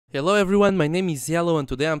Hello everyone, my name is Yellow and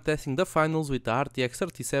today I'm testing the finals with the RTX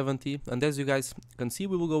 3070, and as you guys can see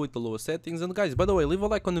we will go with the lowest settings. And guys, by the way, leave a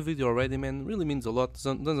like on the video already, man, really means a lot,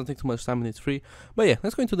 doesn't take too much time and it's free. But yeah,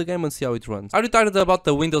 let's go into the game and see how it runs. Are you tired about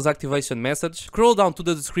the Windows activation message? Scroll down to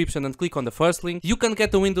the description and click on the first link. You can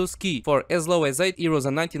get the Windows key for as low as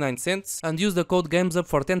 €8.99 and use the code GAMESUP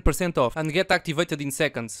for 10% off and get activated in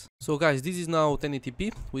seconds. So guys, this is now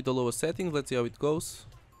 1080p with the lowest settings, let's see how it goes.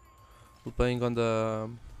 We're playing on the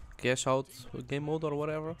cash out game mode or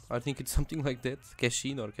whatever. I think it's something like that. Cash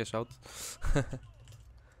in or cash out.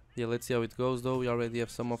 Yeah, let's see how it goes though. We already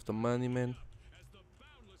have some of the money, man.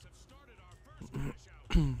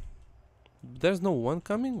 There's no one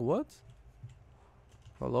coming? What?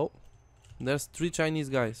 Hello? There's 3 Chinese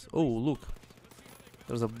guys. Oh, look.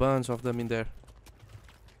 There's a bunch of them in there.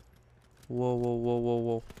 Whoa, whoa, whoa, whoa,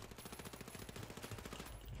 whoa.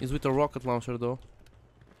 He's with a rocket launcher though.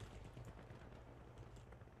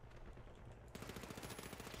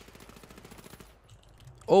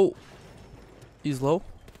 Oh, he's low.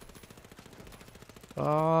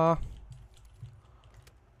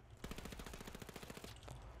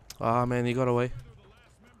 Man, he got away.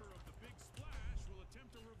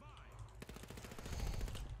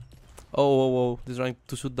 Oh, he's trying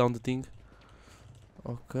to shoot down the thing.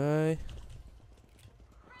 Okay.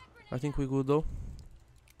 I think we're good though.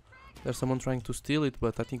 There's someone trying to steal it,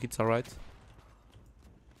 but I think it's alright.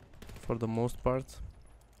 For the most part.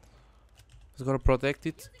 He's gotta protect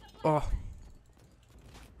it. Oh.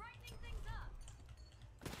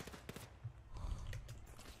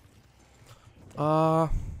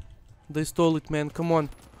 They stole it, man. Come on.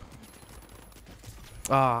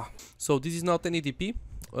 So this is now 1080p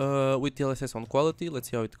with DLSS on quality.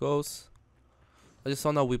 Let's see how it goes. I just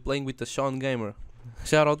saw now we're playing with the Sean Gamer.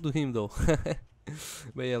 Shout out to him though.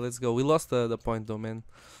 But yeah, let's go. We lost the point though, man.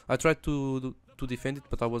 I tried to defend it,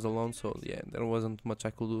 but I was alone, so yeah, there wasn't much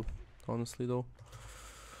I could do. Honestly though.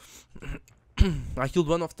 I killed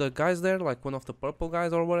one of the guys there, like one of the purple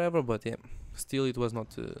guys or whatever, but yeah, still it was not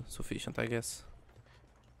sufficient, I guess.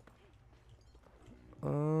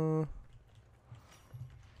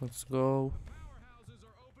 Let's go.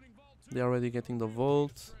 They're already getting the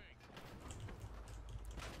vault.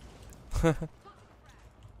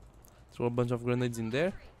 Throw a bunch of grenades in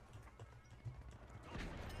there.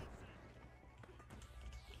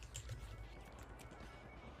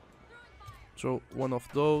 Throw one of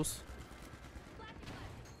those.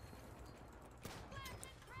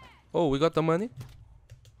 Oh, we got the money.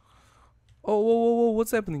 Oh, whoa,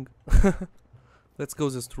 what's happening? Let's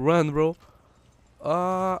go, just run, bro.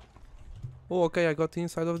 Oh, okay, I got the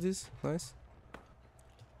inside of this. Nice.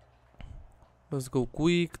 Let's go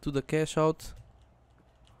quick to the cash out.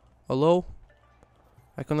 Hello?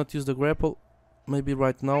 I cannot use the grapple. Maybe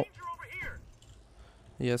right now.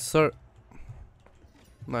 Yes, sir.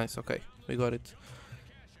 Nice, okay. We got it.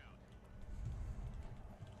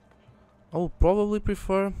 I would probably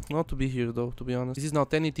prefer not to be here though, to be honest. This is now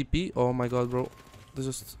 1080p. Oh my god, bro.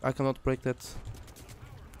 I cannot break that.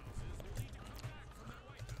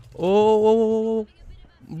 Oh.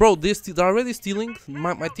 Bro, they're already stealing.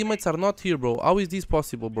 My teammates are not here, bro. How is this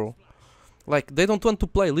possible, bro? Like, they don't want to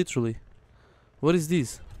play, literally. What is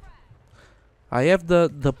this? I have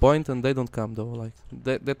the point and they don't come though. Like,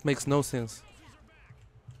 that makes no sense.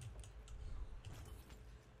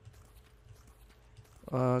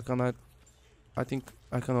 I think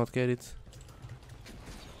I cannot get it.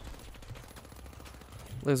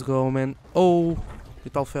 Let's go, man. Oh,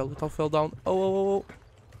 it all fell down. Oh.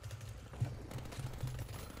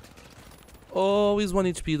 Oh, he's 1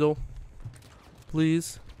 HP though.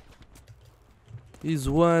 Please. He's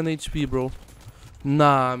 1 HP, bro.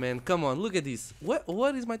 Nah, man, come on, look at this.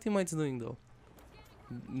 What is my teammates doing though?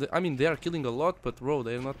 I mean, they are killing a lot, but bro,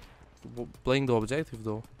 they're not playing the objective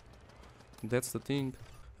though. That's the thing.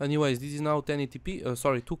 Anyways, this is now 1080p,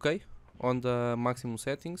 sorry, 2K on the maximum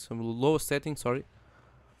settings, lowest settings, sorry.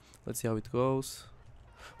 Let's see how it goes.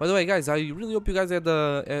 By the way, guys, I really hope you guys had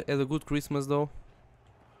a good Christmas though.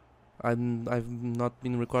 I've not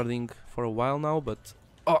been recording for a while now, but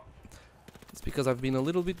it's because I've been a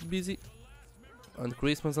little bit busy on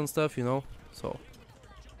Christmas and stuff, you know, so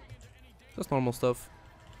just normal stuff.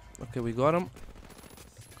 Okay, we got him.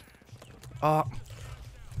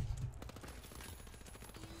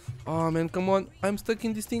 Oh man, come on, I'm stuck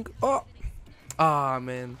in this thing.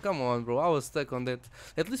 Man, come on, bro, I was stuck on that.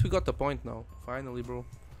 At least we got the point now, finally, bro.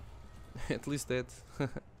 At least that.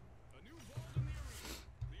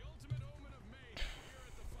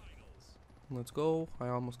 Let's go. I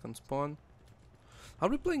almost can spawn. Are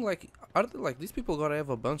we playing like... Are they like... These people gotta have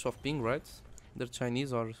a bunch of ping, right? They're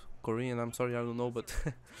Chinese or Korean, I'm sorry, I don't know, but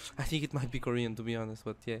I think it might be Korean to be honest,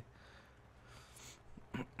 but yeah.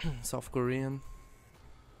 South Korean.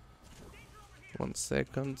 1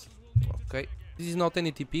 second. Okay. This is now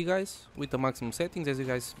 1080p, guys, with the maximum settings, as you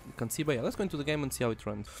guys can see. But yeah, let's go into the game and see how it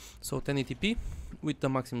runs. So 1080p with the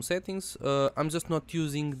maximum settings. I'm just not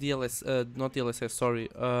using not DLSS, sorry,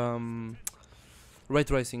 ray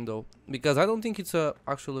tracing though, because I don't think it's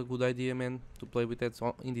actually a good idea, man, to play with that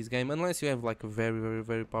in this game, unless you have like a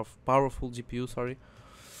very powerful GPU, sorry.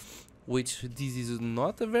 Which this is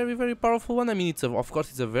not a very powerful one. I mean, it's of course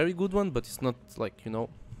it's a very good one, but it's not like, you know,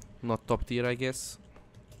 not top tier, I guess.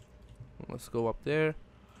 Let's go up there.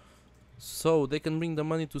 So they can bring the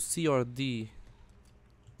money to C or D.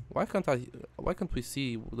 Why can't we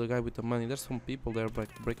see the guy with the money? There's some people there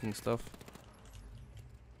breaking stuff.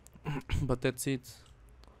 But that's it.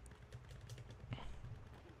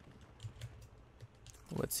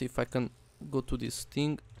 Let's see if I can go to this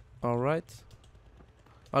thing. Alright.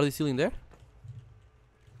 Are they still in there?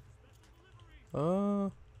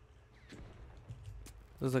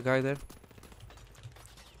 There's a guy there.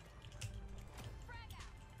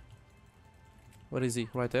 Where is he?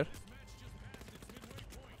 Right there.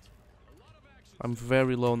 I'm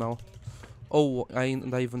very low now. Oh, I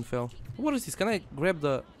even fell. What is this? Can I grab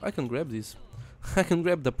the... I can grab this. I can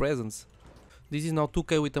grab the presents. This is now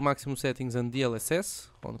 2K with the maximum settings and DLSS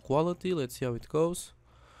on quality. Let's see how it goes.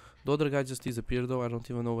 The other guy just disappeared though. I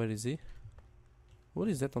don't even know where is he. What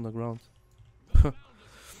is that on the ground?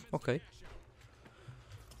 Okay.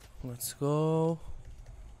 Let's go.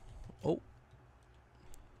 Oh.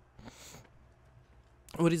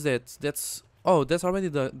 What is that? That's... Oh, that's already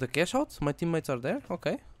the cash out? My teammates are there?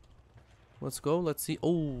 Okay. Let's go, let's see.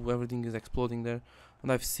 Oh, everything is exploding there.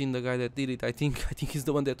 And I've seen the guy that did it. I think he's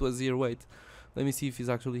the one that was here. Wait. Let me see if he's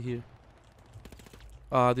actually here.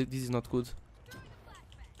 This is not good.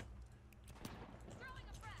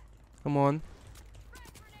 Come on.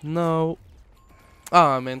 No.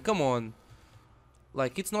 Man, come on.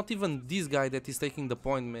 Like, it's not even this guy that is taking the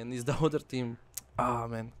point, man. It's the other team.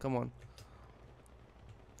 Man, come on.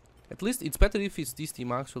 At least it's better if it's this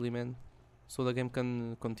team, actually, man. So the game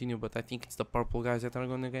can continue, but I think it's the purple guys that are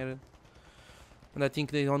gonna get it. And I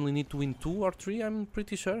think they only need to win 2 or 3, I'm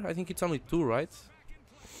pretty sure. I think it's only 2, right?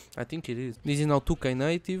 I think it is. This is now 2K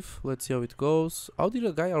native. Let's see how it goes. How did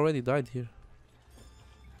a guy already died here?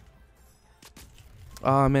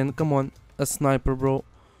 Man, come on. A sniper, bro.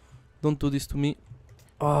 Don't do this to me.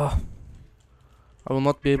 I will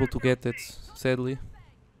not be able to get it, sadly.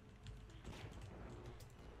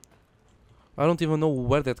 I don't even know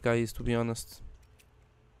where that guy is, to be honest.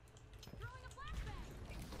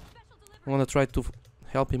 I wanna try to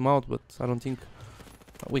help him out, but I don't think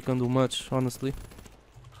we can do much, honestly.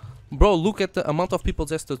 Bro, look at the amount of people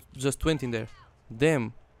just went in there.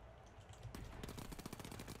 Damn.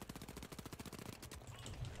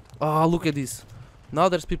 Look at this. Now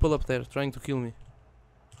there's people up there trying to kill me.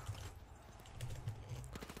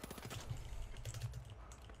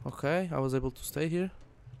 Okay, I was able to stay here.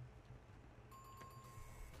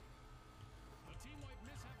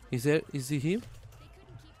 Is he here?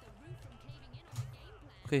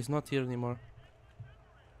 Okay, he's not here anymore.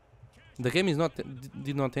 The game is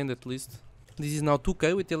did not end, at least. This is now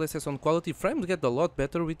 2K with DLSS on quality. Frames get a lot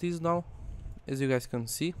better with this now, as you guys can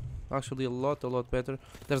see. Actually, a lot better.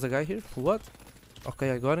 There's a guy here. What?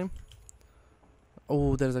 Okay, I got him.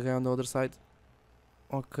 Oh, there's a guy on the other side.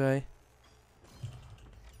 Okay.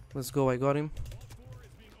 Let's go, I got him.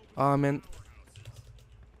 Man.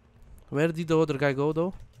 Where did the other guy go,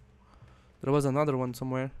 though? There was another one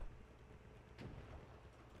somewhere.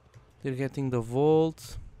 They're getting the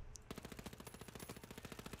vault.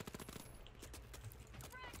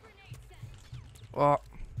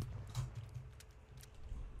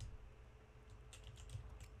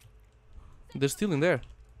 They're still in there.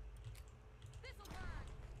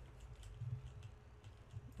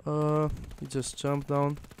 He just jumped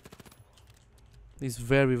down. He's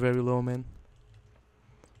very low, man.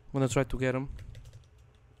 I'm gonna try to get him.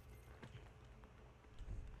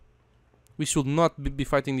 We should not be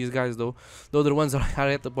fighting these guys, though. The other ones are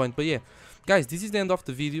at the point. But yeah, guys, this is the end of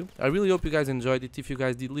the video. I really hope you guys enjoyed it. If you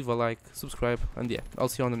guys did, leave a like, subscribe, and yeah, I'll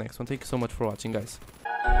see you on the next one. Thank you so much for watching, guys.